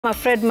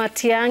Waziri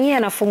Matiang'i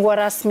anafungua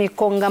rasmi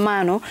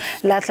kongamano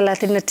la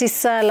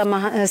 39 la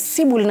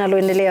mahasibu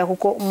linaloendelea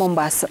huko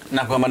Mombasa.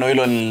 Na kongamano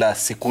hilo la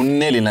siku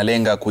 4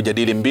 linalenga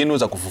kujadili mbinu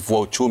za kufufua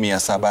uchumi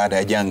hasa baada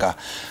ya janga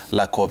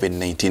la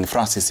COVID-19.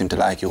 Francis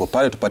Mtelaki yuko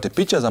pale, tupate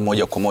picha za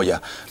moja kwa moja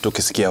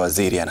tukisikia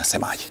waziri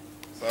anasemaje.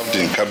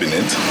 In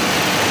cabinet,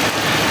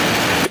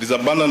 it is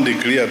abundantly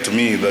clear to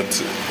me that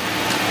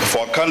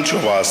for a country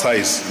of our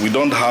size, we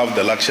don't have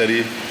the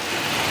luxury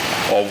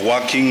of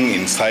working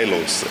in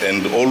silos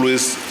and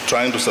always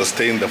trying to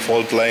sustain the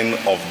fault line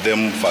of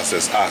them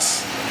versus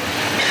us.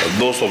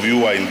 Those of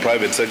you who are in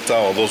private sector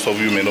or those of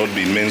you who may not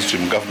be in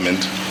mainstream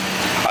government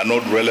are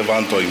not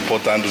relevant or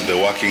important to the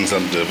workings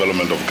and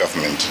development of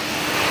government.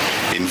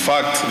 In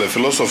fact, the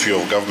philosophy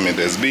of government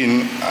has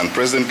been, and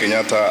President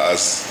Kenyatta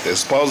has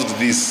espoused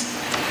this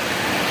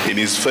in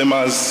his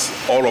famous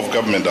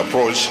all-of-government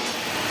approach,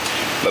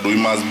 that we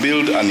must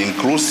build an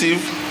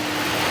inclusive,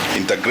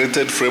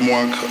 integrated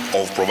framework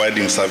of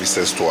providing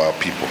services to our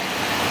people.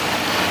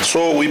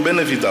 So we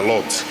benefit a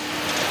lot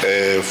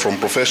from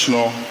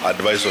professional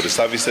advisory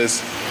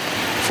services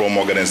from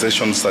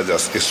organizations such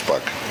as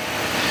ISPAC.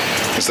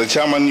 Mr.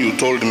 Chairman, you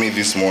told me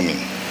this morning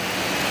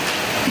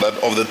that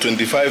of the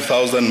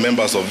 25,000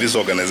 members of this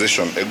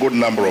organization, a good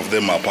number of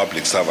them are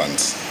public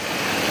servants.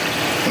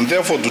 And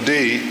therefore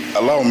today,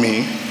 allow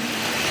me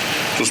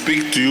to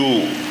speak to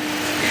you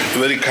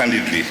very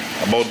candidly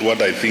about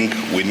what I think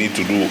we need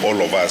to do,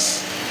 all of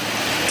us,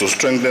 to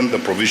strengthen the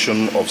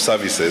provision of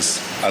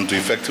services and to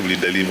effectively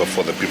deliver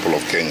for the people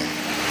of Kenya.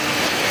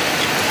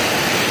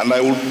 And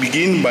I will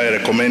begin by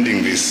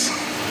recommending this.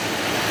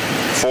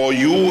 For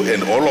you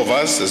and all of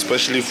us,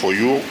 especially for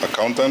you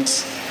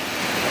accountants,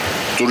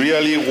 to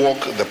really walk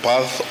the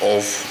path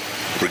of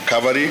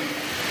recovery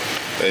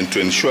and to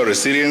ensure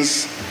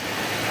resilience,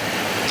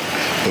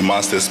 we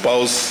must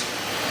espouse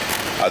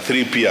a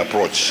 3P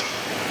approach.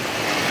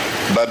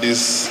 That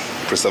is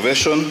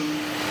preservation,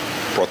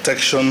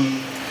 protection,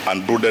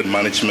 and prudent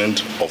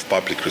management of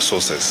public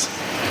resources.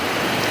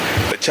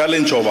 The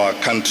challenge of our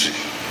country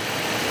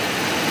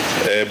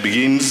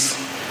begins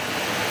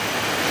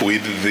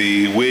with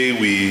the way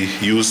we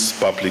use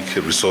public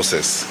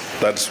resources.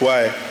 That's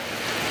why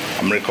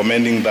I'm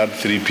recommending that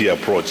 3P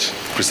approach: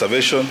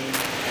 preservation,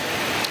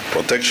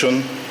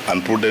 protection,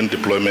 and prudent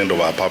deployment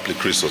of our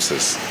public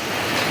resources.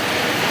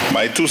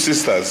 My two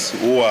sisters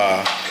who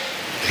are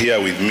here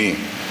with me,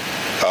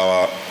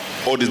 our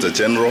Auditor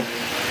General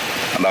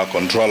and our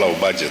Controller of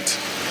Budget,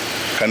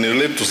 can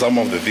relate to some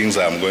of the things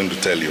I am going to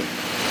tell you.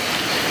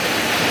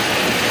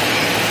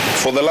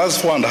 For the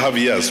last 4.5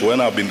 years,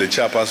 when I've been the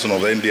chairperson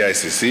of the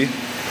NDICC,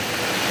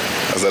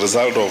 as a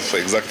result of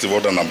Executive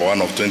Order Number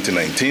 1 of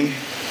 2019, the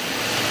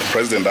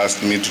President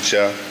asked me to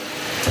chair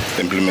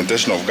the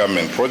implementation of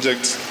government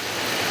projects.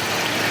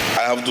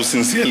 I have to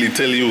sincerely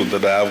tell you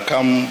that I have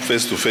come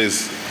face to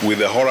face with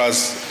the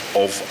horrors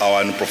of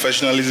our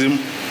unprofessionalism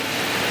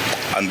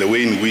and the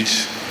way in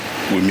which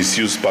we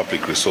misuse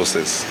public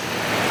resources.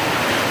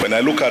 When I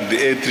look at the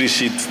A3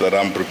 sheet that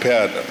I'm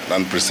prepared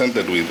and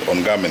presented with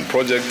on government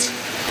projects,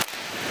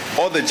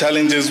 all the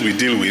challenges we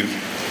deal with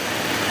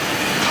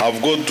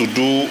have got to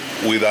do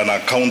with an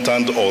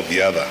accountant or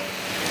the other.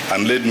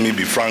 And let me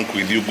be frank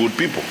with you, good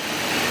people.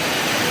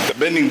 The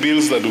pending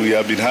bills that we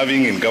have been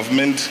having in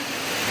government,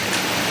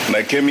 when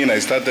I came in, I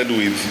started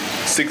with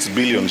 6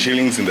 billion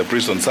shillings in the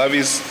prison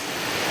service.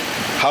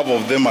 Half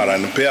of them are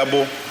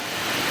unpayable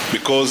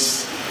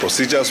because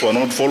procedures were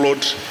not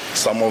followed.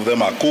 Some of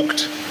them are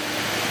cooked.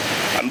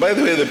 And by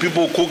the way, the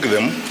people who cook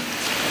them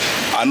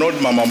are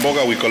not Mama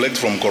Mboga we collect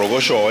from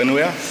Korogosho or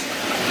anywhere.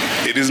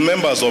 It is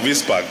members of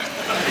ISPAC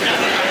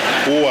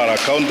who are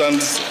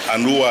accountants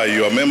and who are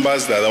your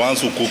members. They are the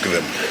ones who cook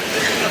them.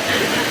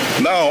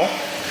 Now,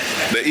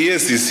 the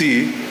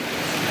EACC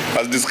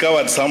has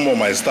discovered some of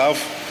my staff,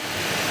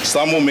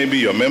 some who may be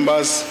your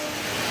members,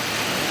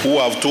 who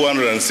have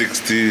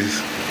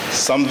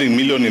 260-something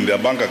million in their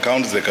bank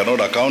accounts they cannot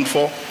account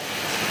for,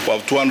 who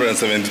have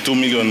 272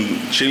 million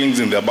shillings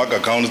in their bank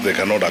accounts they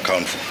cannot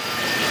account for.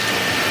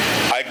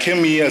 I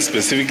came here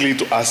specifically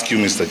to ask you,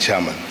 Mr.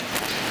 Chairman,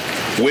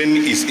 when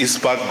is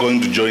ISPAC going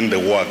to join the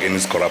war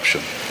against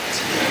corruption?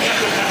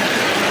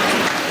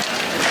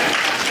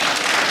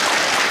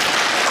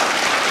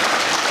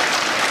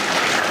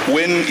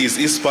 When is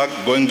ISPAC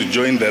going to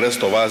join the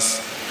rest of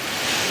us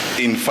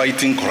in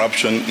fighting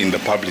corruption in the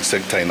public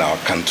sector in our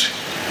country?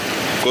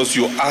 Because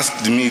you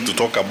asked me to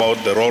talk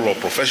about the role of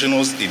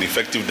professionals in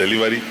effective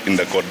delivery in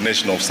the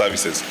coordination of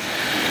services.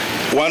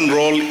 One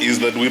role is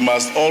that we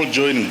must all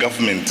join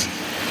government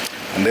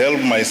and help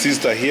my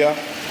sister here,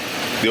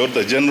 the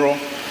Auditor General,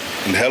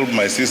 and help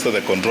my sister,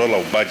 the Controller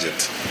of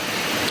Budget,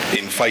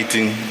 in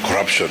fighting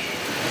corruption.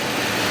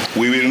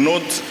 We will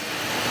not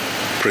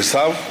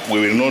preserve, we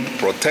will not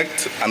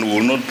protect, and we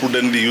will not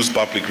prudently use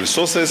public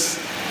resources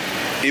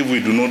if we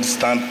do not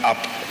stand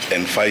up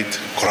and fight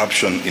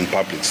corruption in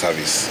public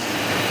service.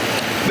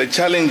 The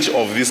challenge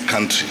of this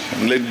country,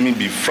 and let me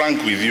be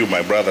frank with you,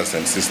 my brothers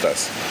and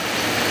sisters,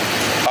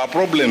 our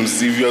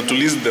problems, if you are to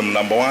list them,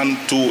 number 1,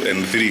 2,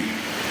 and 3,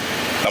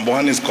 Number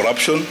 1 is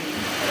corruption.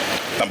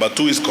 Number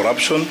 2 is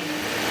corruption.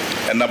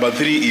 And number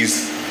 3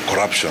 is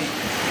corruption.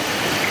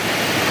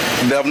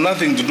 They have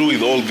nothing to do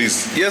with all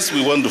this. Yes,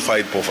 we want to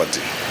fight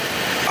poverty.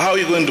 How are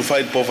you going to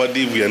fight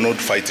poverty if we are not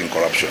fighting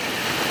corruption?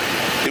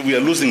 If we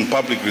are losing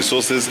public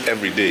resources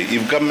every day,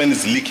 if government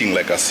is leaking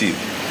like a sieve.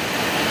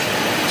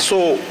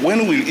 So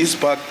when will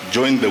ISPAC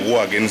join the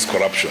war against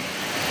corruption?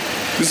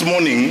 This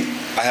morning,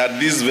 I had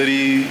this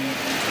very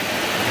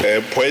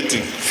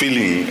poetic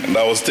feeling, and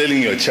I was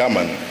telling your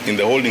chairman in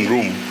the holding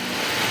room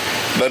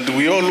that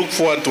we all look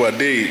forward to a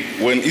day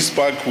when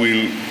ISPAC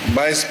will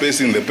buy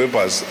space in the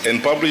papers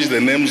and publish the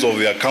names of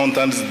the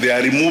accountants they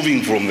are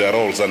removing from their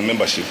roles and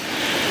membership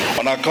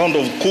on account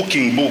of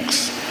cooking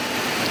books.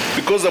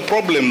 Because the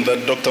problem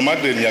that Dr.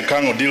 Magdalene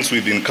Nyakango deals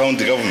with in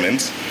county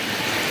governments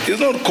is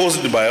not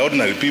caused by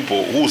ordinary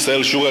people who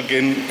sell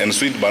sugarcane and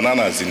sweet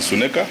bananas in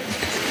Suneka.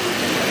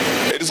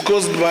 It is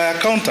caused by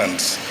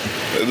accountants.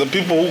 The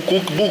people who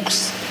cook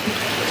books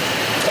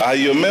are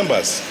your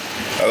members,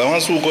 are the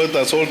ones who got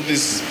us all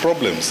these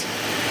problems.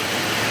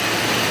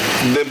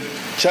 The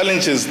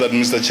challenges that,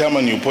 Mr.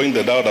 Chairman, you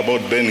pointed out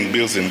about bending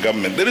bills in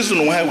government, the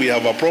reason why we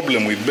have a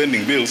problem with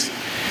bending bills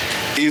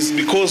is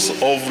because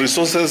of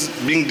resources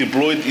being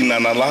deployed in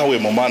an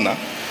allowable manner,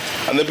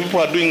 and the people who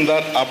are doing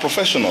that are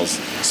professionals.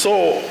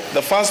 So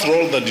the first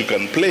role that you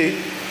can play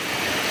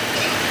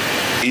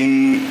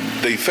in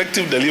the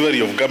effective delivery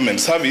of government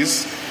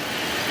service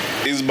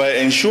is by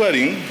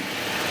ensuring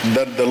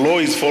that the law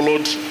is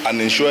followed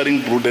and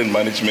ensuring prudent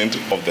management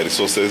of the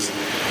resources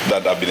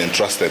that have been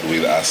entrusted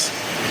with us.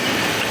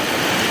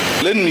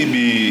 Let me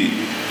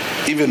be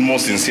even more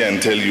sincere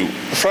and tell you,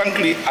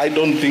 frankly, I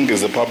don't think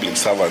as a public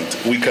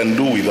servant we can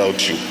do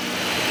without you.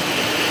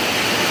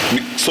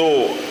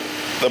 So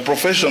the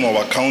profession of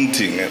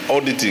accounting and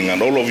auditing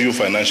and all of you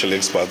financial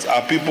experts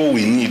are people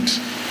we need.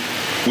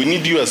 We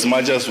need you as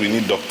much as we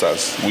need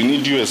doctors. We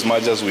need you as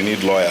much as we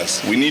need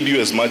lawyers. We need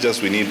you as much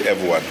as we need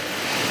everyone.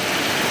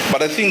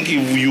 But I think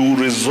if you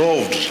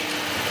resolved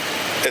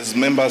as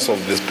members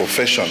of this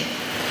profession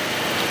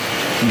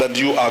that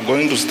you are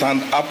going to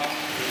stand up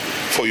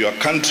for your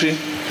country,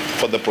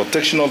 for the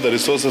protection of the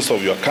resources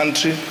of your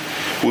country,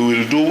 we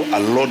will do a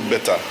lot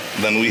better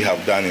than we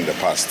have done in the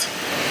past.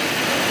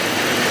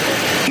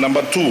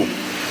 Number 2,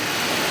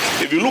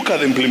 if you look at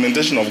the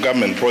implementation of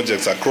government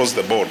projects across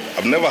the board,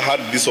 I've never had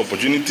this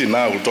opportunity,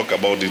 now I will talk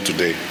about it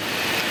today.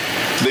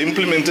 The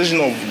implementation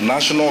of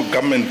national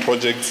government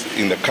projects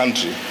in the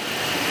country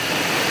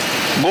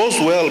goes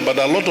well, but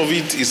a lot of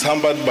it is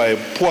hampered by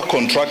poor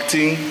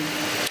contracting,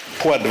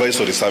 poor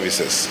advisory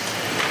services.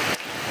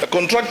 The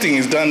contracting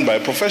is done by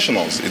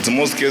professionals. It's in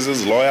most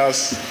cases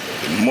lawyers,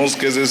 in most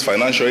cases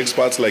financial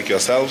experts like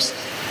yourselves.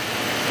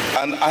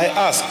 And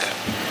I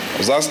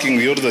was asking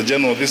the Auditor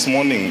General this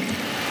morning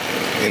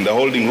in the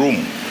holding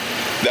room,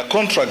 there are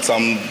contracts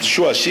I'm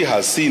sure she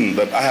has seen,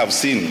 that I have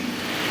seen,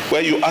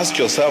 where you ask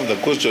yourself the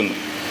question,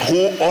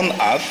 who on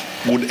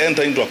earth would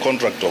enter into a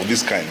contract of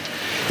this kind?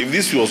 If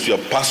this was your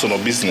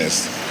personal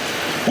business,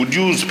 would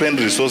you spend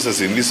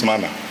resources in this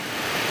manner?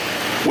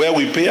 Where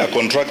we pay a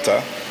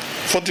contractor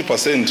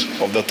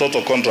 40% of the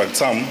total contract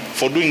sum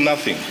for doing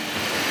nothing,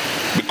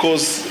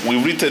 because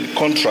we've written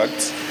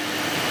contracts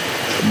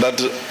that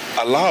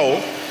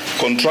allow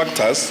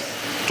contractors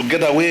to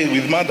get away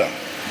with murder.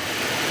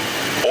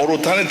 Or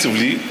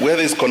alternatively, where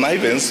there's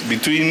connivance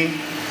between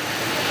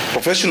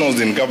professionals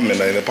in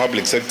government and in the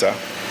public sector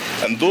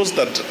and those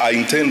that are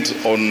intent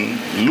on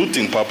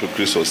looting public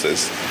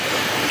resources,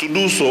 to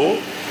do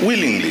so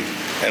willingly,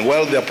 and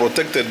while they are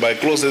protected by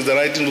clauses that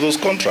write into those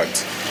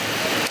contracts.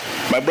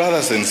 My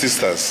brothers and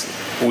sisters,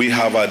 we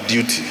have a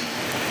duty,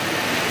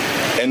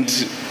 and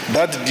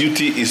that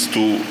duty is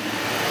to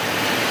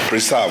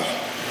preserve,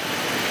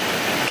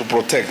 to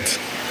protect,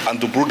 and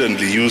to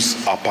prudently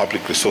use our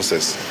public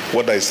resources.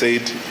 What I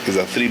said is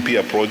a 3P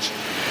approach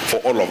for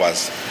all of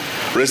us.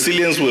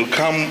 Resilience will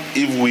come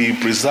if we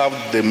preserve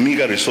the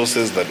meager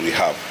resources that we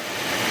have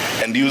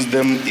and use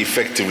them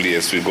effectively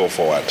as we go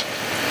forward.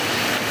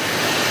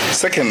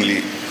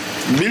 Secondly,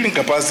 building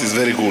capacity is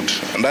very good,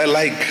 and I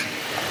like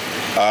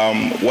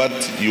what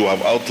you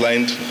have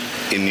outlined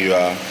in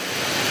your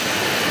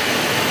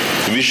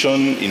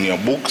vision, in your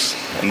books,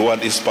 and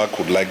what ISPAC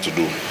would like to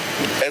do.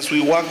 As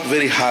we work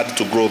very hard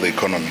to grow the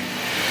economy,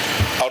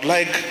 I would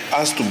like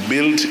us to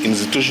build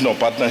institutional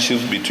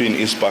partnerships between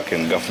ISPAC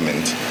and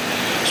government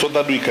so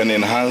that we can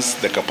enhance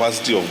the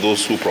capacity of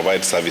those who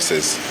provide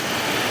services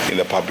in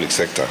the public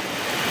sector.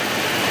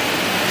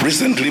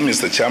 Recently,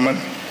 Mr. Chairman,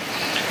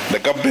 the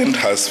government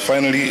has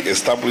finally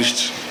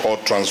established or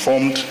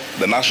transformed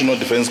the National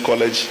Defense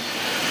College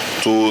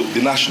to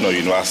the National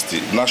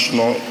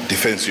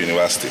Defense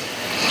University.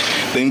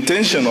 The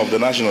intention of the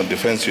National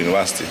Defense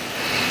University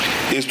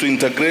is to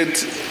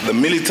integrate the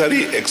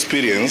military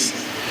experience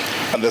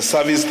and the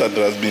service that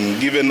has been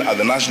given at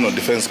the National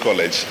Defense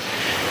College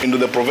into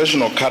the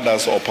professional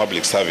cadres or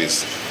public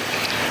service.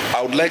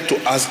 I would like to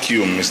ask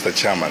you, Mr.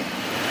 Chairman,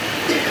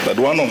 that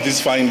one of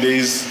these fine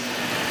days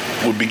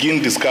we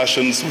begin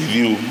discussions with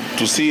you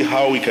to see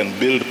how we can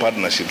build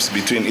partnerships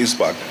between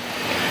ISPAC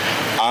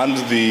and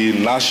the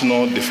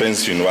National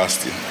Defense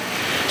University,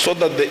 so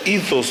that the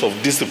ethos of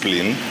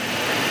discipline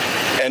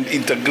and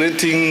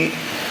integrating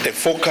a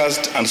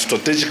focused and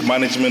strategic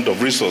management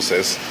of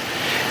resources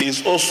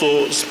is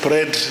also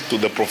spread to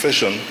the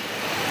profession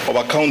of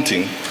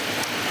accounting,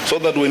 so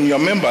that when your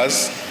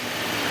members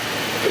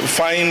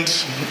find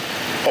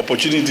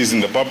opportunities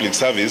in the public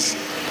service,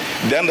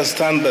 they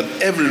understand that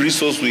every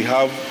resource we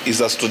have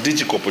is a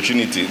strategic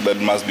opportunity that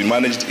must be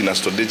managed in a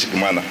strategic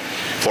manner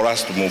for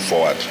us to move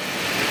forward.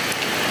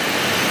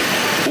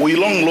 We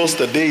long lost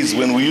the days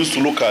when we used to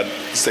look at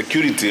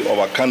security of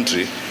our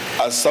country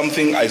as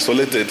something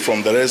isolated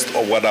from the rest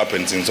of what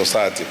happens in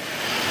society.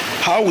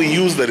 How we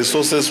use the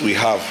resources we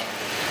have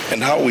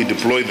and how we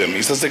deploy them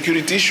is a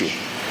security issue.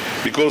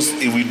 Because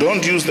if we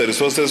don't use the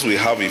resources we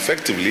have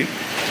effectively,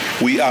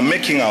 we are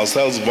making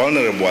ourselves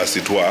vulnerable, as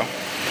it were,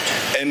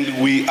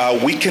 and we are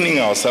weakening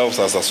ourselves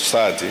as a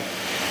society,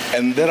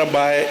 and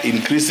thereby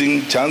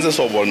increasing chances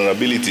of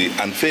vulnerability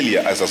and failure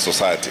as a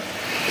society.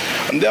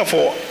 And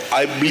therefore,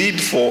 I plead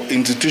for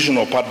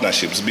institutional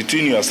partnerships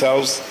between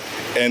yourselves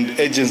and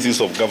agencies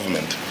of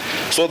government,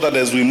 so that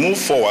as we move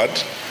forward,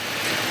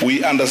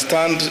 we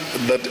understand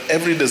that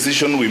every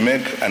decision we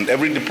make and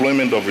every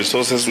deployment of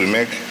resources we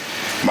make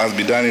must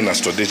be done in a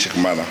strategic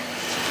manner.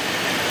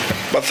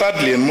 But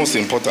thirdly, and most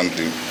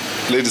importantly,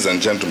 ladies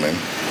and gentlemen,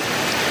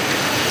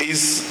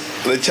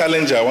 is the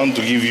challenge I want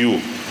to give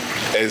you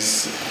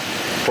as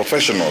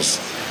professionals.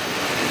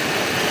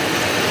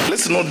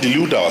 Let's not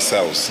delude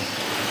ourselves.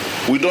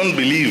 We don't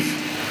believe,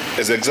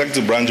 as the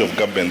executive branch of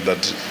government,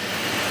 that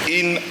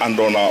in and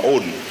on our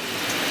own,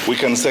 we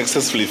can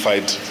successfully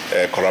fight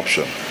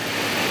corruption.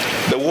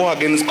 The war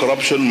against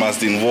corruption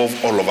must involve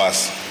all of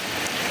us.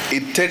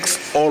 It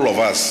takes all of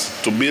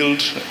us to build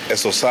a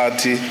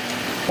society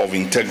of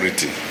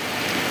integrity.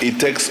 It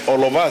takes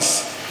all of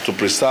us to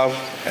preserve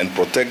and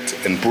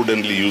protect and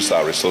prudently use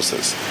our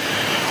resources.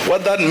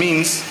 What that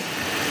means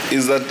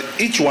is that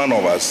each one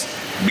of us,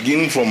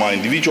 beginning from our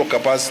individual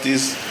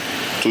capacities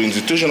to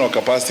institutional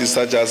capacities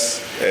such as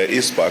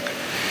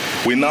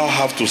ISPAC, we now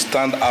have to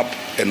stand up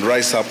and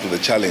rise up to the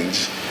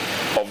challenge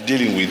of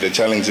dealing with the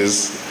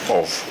challenges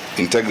of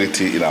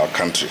integrity in our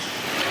country.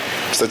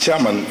 Mr.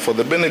 Chairman, for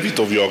the benefit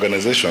of your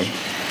organization,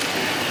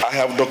 I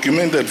have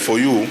documented for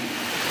you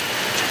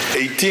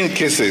 18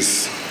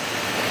 cases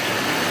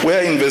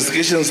where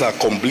investigations are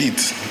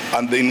complete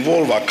and they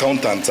involve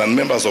accountants and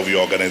members of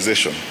your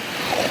organization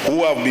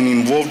who have been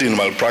involved in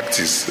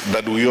malpractice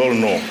that we all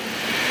know.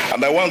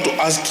 And I want to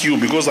ask you,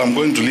 because I'm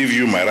going to leave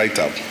you my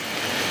write-up,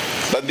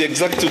 that the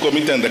Executive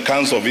Committee and the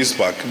Council of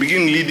ISPAC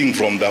begin leading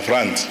from the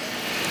front.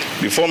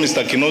 Before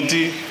Mr.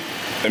 Kinoti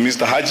and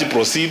Mr. Haji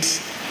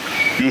proceeds,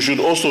 you should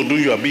also do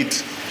your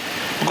bit.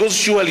 Because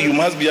surely you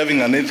must be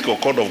having an ethical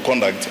code of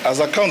conduct as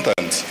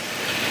accountants.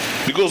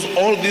 Because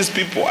all these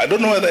people, I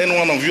don't know whether any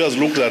one of you has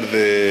looked at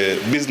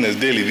the Business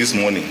Daily this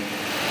morning.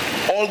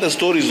 All the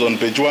stories on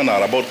page 1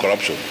 are about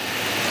corruption.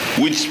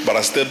 Which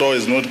parastatal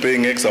is not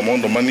paying X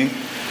amount of money,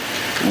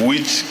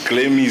 which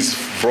claim is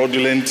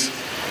fraudulent.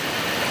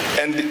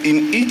 And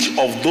in each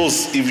of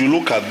those, if you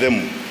look at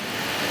them,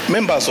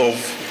 members of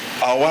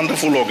our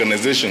wonderful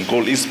organization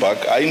called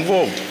ISPAC are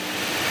involved.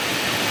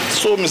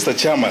 So, Mr.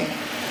 Chairman,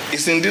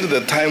 it's indeed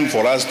the time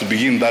for us to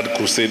begin that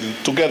crusade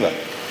together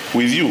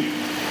with you,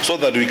 so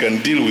that we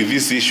can deal with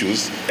these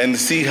issues and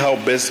see how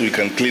best we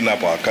can clean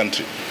up our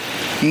country.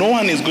 No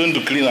one is going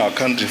to clean our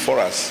country for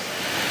us.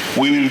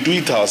 We will do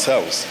it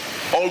ourselves.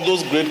 All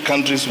those great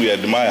countries we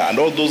admire and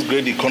all those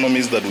great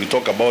economies that we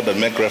talk about and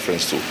make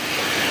reference to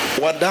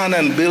were done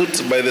and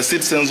built by the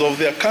citizens of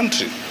their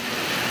country.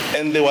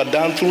 And they were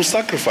done through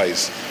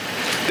sacrifice.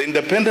 The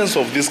independence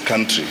of this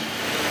country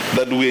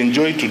that we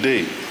enjoy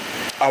today,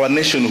 our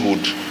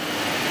nationhood,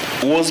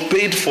 was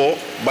paid for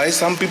by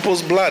some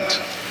people's blood.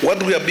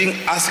 What we are being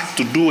asked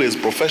to do as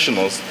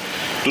professionals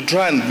to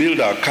try and build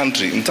our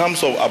country in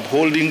terms of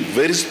upholding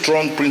very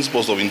strong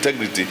principles of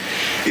integrity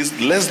is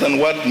less than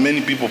what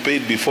many people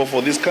paid before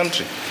for this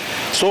country.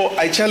 So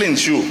I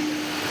challenge you,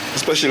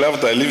 especially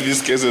after I leave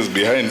these cases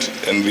behind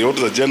and the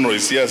Auditor General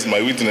is here as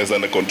my witness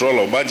and the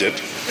controller of budget,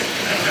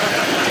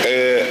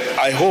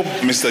 I hope,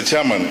 Mr.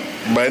 Chairman,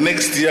 by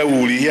next year we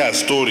will hear a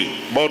story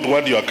about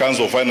what your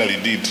council finally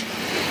did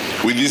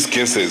with these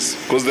cases,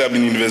 because they have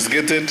been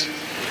investigated,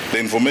 the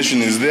information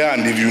is there,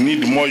 and if you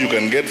need more, you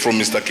can get from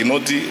Mr.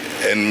 Kinoti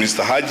and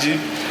Mr. Haji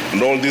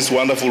and all these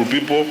wonderful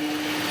people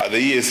at the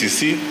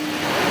EACC,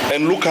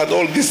 and look at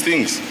all these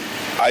things.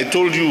 I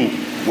told you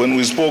when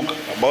we spoke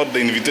about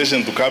the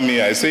invitation to come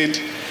here, I said,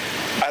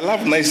 I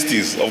love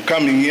niceties of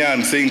coming here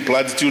and saying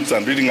platitudes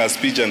and reading a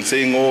speech and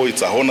saying, oh,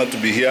 it's an honor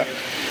to be here.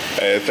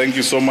 Thank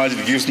you so much.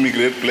 It gives me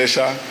great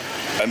pleasure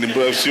and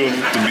impression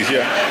to be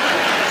here.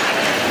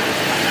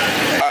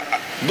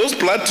 Those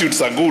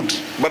platitudes are good,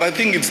 but I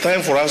think it's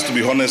time for us to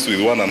be honest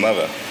with one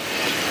another.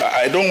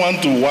 I don't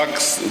want to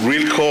wax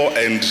lyrical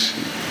and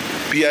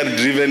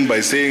PR-driven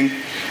by saying,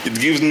 it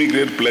gives me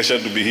great pleasure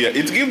to be here.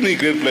 It gives me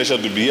great pleasure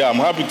to be here. I'm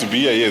happy to be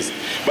here, yes.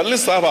 But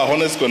let's have a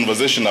honest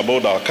conversation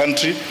about our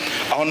country,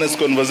 a honest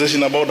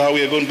conversation about how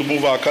we are going to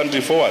move our country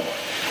forward.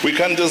 We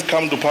can't just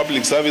come to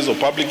public service or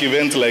public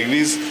events like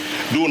this,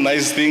 do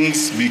nice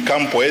things,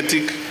 become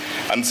poetic,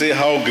 and say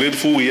how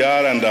grateful we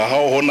are and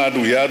how honored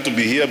we are to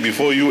be here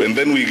before you, and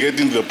then we get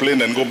into the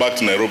plane and go back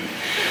to Nairobi.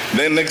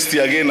 Then next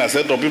year again, a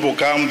set of people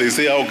come, they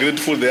say how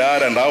grateful they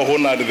are and how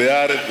honored they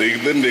are,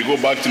 then they go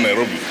back to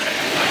Nairobi.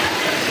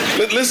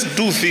 Let's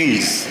do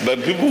things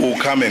that people will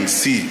come and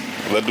see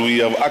that we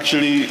have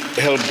actually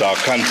helped our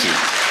country.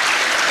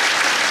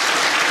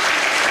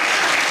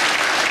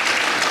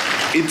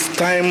 It's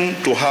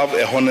time to have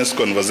a honest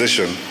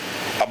conversation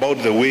about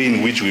the way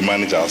in which we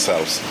manage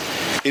ourselves.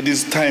 It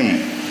is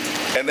time.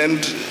 And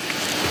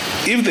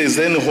if there's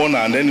any honor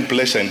and any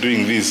pleasure in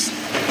doing this,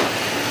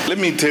 let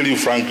me tell you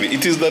frankly,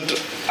 it is that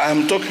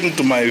I'm talking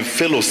to my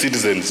fellow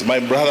citizens, my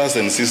brothers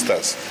and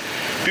sisters,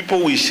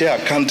 people we share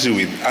a country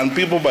with, and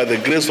people by the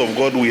grace of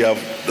God we have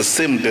the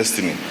same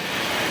destiny.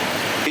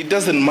 It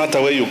doesn't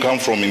matter where you come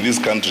from in this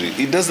country.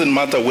 It doesn't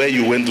matter where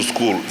you went to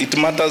school. It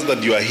matters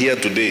that you are here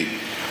today.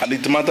 And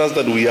it matters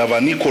that we have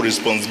an equal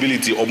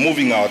responsibility of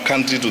moving our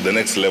country to the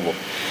next level.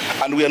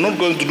 And we are not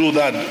going to do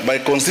that by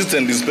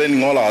consistently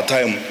spending all our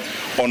time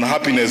on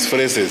happiness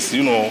phrases.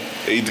 You know,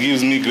 it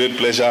gives me great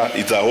pleasure,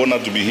 it's an honor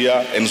to be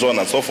here, and so on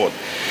and so forth.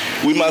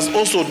 We must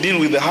also deal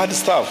with the hard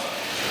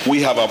stuff.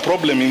 We have a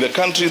problem in the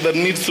country that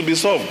needs to be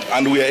solved,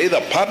 and we are either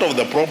part of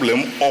the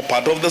problem or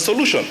part of the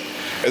solution,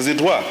 as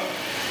it were.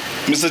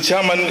 Mr.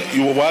 Chairman,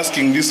 you were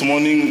asking this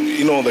morning,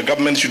 you know, the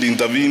government should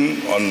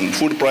intervene on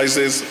food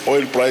prices,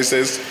 oil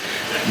prices,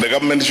 the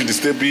government should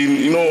step in,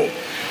 you know,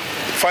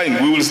 fine,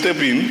 we will step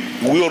in,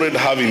 we already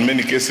have in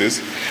many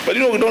cases, but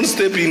you know, we don't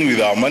step in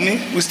with our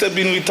money, we step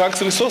in with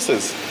tax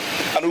resources.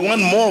 And we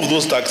want more of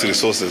those tax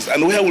resources.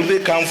 And where will they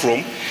come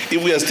from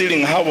if we are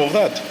stealing half of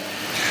that?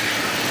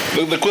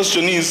 The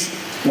question is,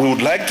 we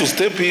would like to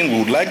step in, we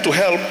would like to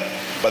help,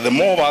 but the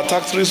more of our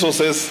tax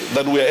resources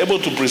that we are able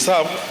to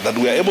preserve, that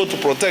we are able to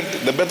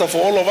protect, the better for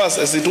all of us,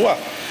 as it were.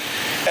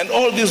 And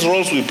all these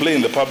roles we play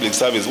in the public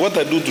service, what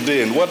I do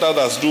today and what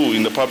others do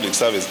in the public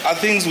service, are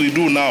things we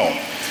do now.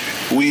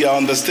 We are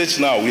on the stage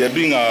now, we are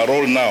doing our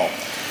role now.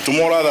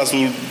 Tomorrow others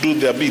will do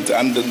their bit,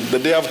 and the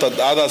day after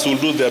others will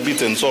do their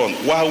bit, and so on.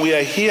 While we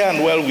are here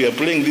and while we are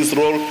playing this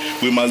role,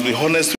 we must be honest